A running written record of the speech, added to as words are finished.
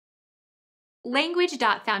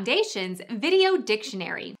Language.Foundation's Video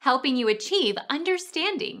Dictionary, helping you achieve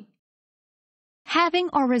understanding. Having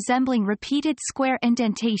or resembling repeated square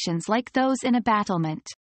indentations like those in a battlement.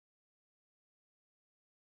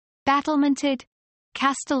 Battlemented,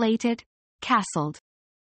 castellated, castled.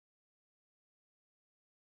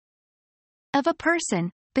 Of a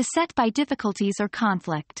person, beset by difficulties or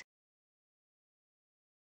conflict.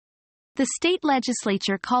 The state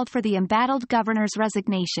legislature called for the embattled governor's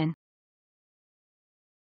resignation.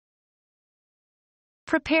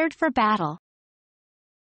 Prepared for battle.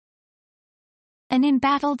 An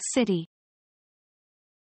embattled city.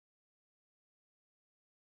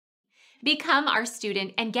 Become our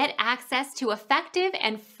student and get access to effective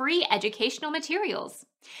and free educational materials.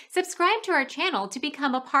 Subscribe to our channel to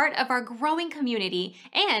become a part of our growing community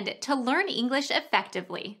and to learn English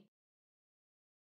effectively.